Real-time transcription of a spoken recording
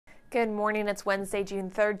Good morning. It's Wednesday, June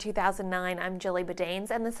 3rd, 2009. I'm Jilly Badanes,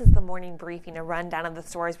 and this is the morning briefing, a rundown of the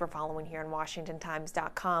stories we're following here on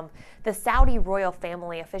WashingtonTimes.com. The Saudi royal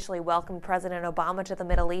family officially welcomed President Obama to the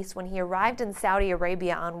Middle East when he arrived in Saudi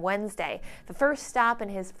Arabia on Wednesday, the first stop in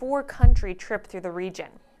his four-country trip through the region.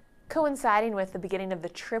 Coinciding with the beginning of the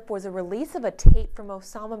trip was a release of a tape from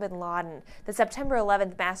Osama bin Laden. The September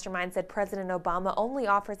 11th mastermind said President Obama only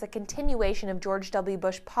offers a continuation of George W.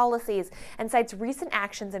 Bush policies and cites recent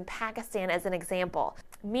actions in Pakistan as an example.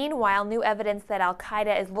 Meanwhile, new evidence that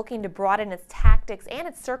Qaeda is looking to broaden its tactics and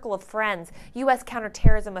its circle of friends. U.S.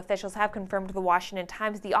 counterterrorism officials have confirmed to the Washington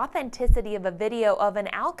Times the authenticity of a video of an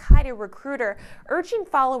Qaeda recruiter urging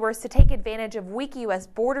followers to take advantage of weak U.S.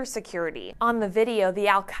 border security. On the video, the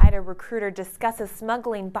Qaeda recruiter discusses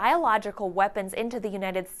smuggling biological weapons into the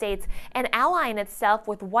United States and allying itself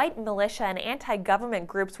with white militia and anti-government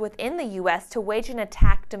groups within the U.S. to wage an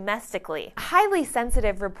attack domestically. A highly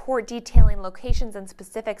sensitive report detailing locations and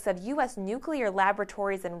specifics of U.S. nuclear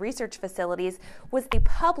laboratories and research facilities was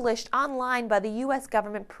published online by the U.S.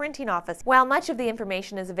 government printing office. While much of the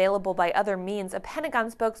information is available by other means, a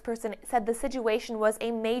Pentagon spokesperson said the situation was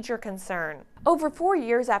a major concern. Over 4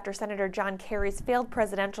 years after Senator John Kerry's failed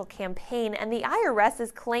presidential campaign, and the IRS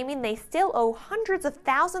is claiming they still owe hundreds of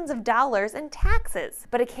thousands of dollars in taxes.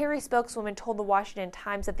 But a Kerry spokeswoman told the Washington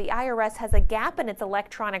Times that the IRS has a gap in its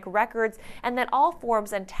electronic records and that all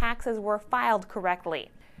forms and taxes were filed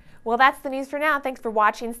correctly. Well, that's the news for now. Thanks for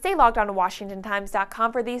watching. Stay logged on to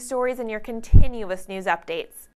WashingtonTimes.com for these stories and your continuous news updates.